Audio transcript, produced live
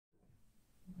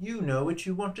You know what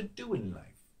you want to do in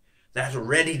life. That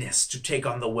readiness to take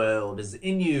on the world is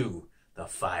in you. The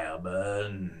fire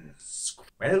burns.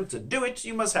 Well, to do it,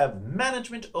 you must have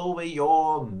management over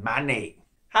your money.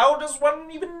 How does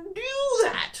one even do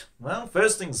that? Well,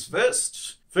 first things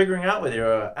first, figuring out what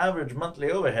your average monthly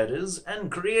overhead is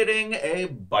and creating a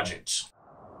budget.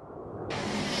 Do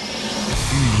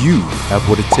you have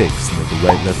what it takes to make a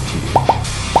right left here?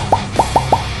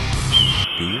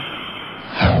 Do you?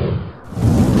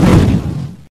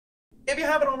 If you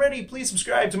haven't already, please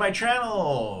subscribe to my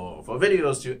channel for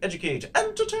videos to educate,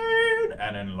 entertain,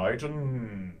 and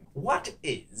enlighten. What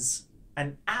is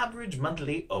an average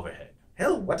monthly overhead?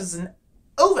 Hell, what is an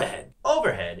overhead?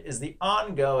 Overhead is the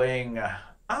ongoing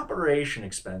operation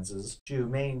expenses to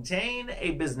maintain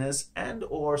a business and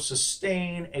or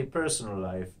sustain a personal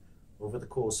life over the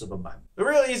course of a month. The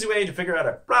real easy way to figure out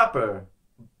a proper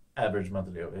average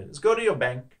monthly overhead is go to your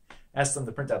bank, ask them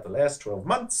to print out the last 12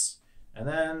 months, and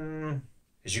then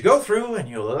as you go through and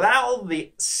you allow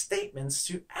the statements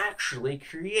to actually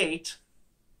create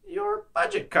your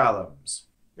budget columns.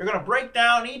 You're going to break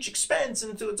down each expense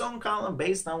into its own column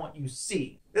based on what you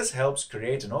see. This helps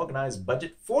create an organized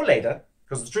budget for later,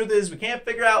 because the truth is we can't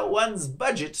figure out one's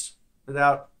budget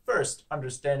without first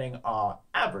understanding our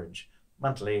average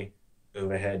monthly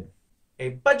overhead. A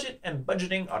budget and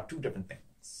budgeting are two different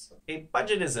things. A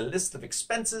budget is a list of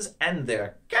expenses and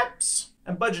their caps,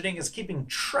 and budgeting is keeping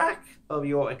track of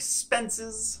your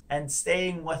expenses and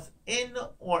staying within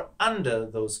or under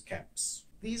those caps.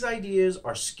 These ideas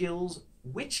are skills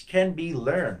which can be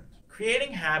learned.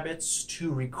 Creating habits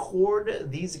to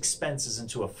record these expenses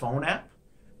into a phone app,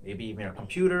 maybe even a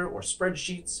computer or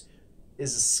spreadsheets,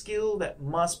 is a skill that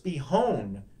must be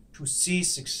honed to see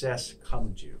success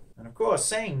come to you. And of course,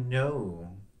 saying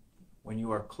no when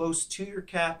you are close to your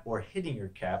cap or hitting your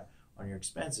cap on your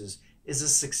expenses is a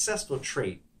successful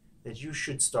trait that you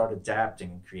should start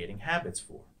adapting and creating habits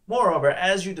for. Moreover,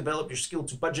 as you develop your skill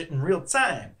to budget in real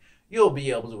time, you'll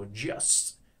be able to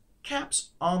adjust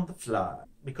caps on the fly,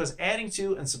 because adding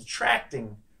to and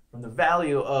subtracting from the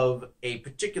value of a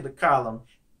particular column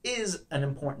is an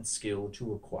important skill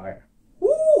to acquire.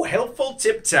 Ooh, helpful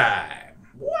tip time.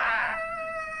 Wow.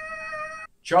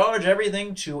 Charge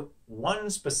everything to one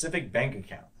specific bank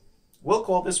account. We'll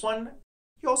call this one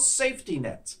your safety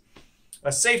net.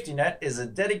 A safety net is a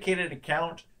dedicated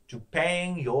account to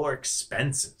paying your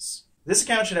expenses. This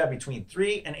account should have between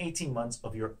 3 and 18 months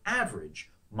of your average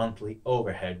monthly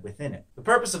overhead within it. The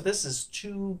purpose of this is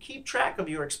to keep track of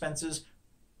your expenses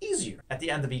easier. At the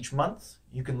end of each month,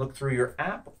 you can look through your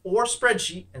app or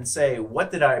spreadsheet and say,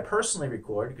 what did I personally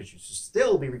record? Because you should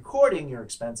still be recording your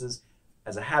expenses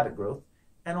as a habit growth,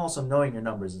 and also knowing your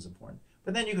numbers is important.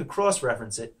 But then you could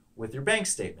cross-reference it with your bank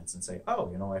statements and say,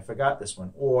 oh, I forgot this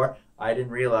one, or I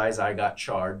didn't realize I got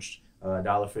charged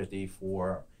 $1.50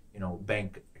 for,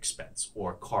 bank expense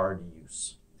or card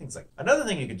use. Things like that. Another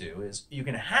thing you could do is you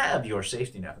can have your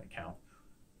safety net account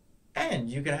and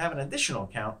you can have an additional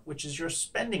account, which is your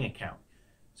spending account.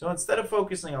 So instead of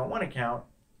focusing on one account,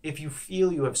 if you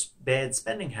feel you have bad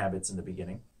spending habits in the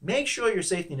beginning, make sure your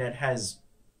safety net has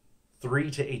 3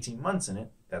 to 18 months in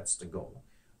it. That's the goal.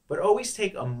 But always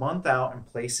take a month out and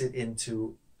place it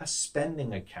into a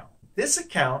spending account. This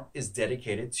account is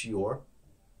dedicated to your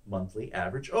monthly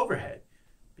average overhead.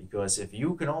 Because if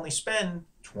you can only spend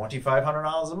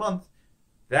 $2,500 a month,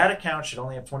 that account should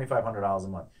only have $2,500 a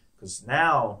month. Because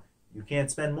now you can't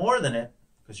spend more than it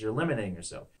because you're limiting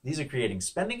yourself. These are creating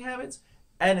spending habits,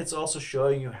 and it's also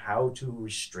showing you how to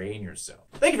restrain yourself.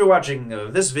 Thank you for watching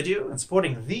this video and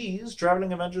supporting these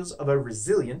traveling adventures of a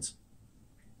resilient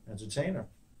entertainer.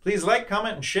 Please like,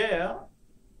 comment, and share,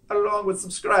 along with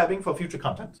subscribing for future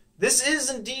content. This is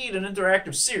indeed an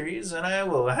interactive series, and I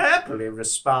will happily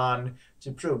respond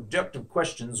to productive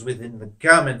questions within the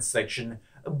comments section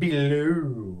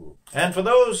below. And for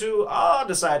those who are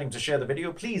deciding to share the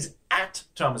video, please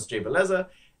 @ Thomas J. Bellezza,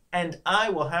 and I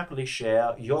will happily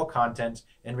share your content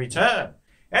in return.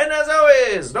 And as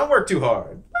always, don't work too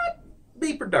hard, but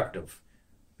be productive.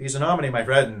 Peace and harmony, my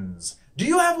friends. Do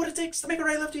you have what it takes to make a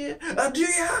right left here? Do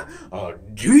ya? Oh,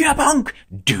 do ya, punk?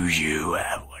 Do you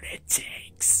have what it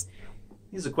takes?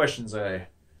 These are questions I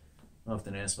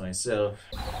often ask myself.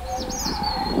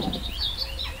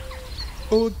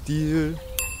 Oh dear.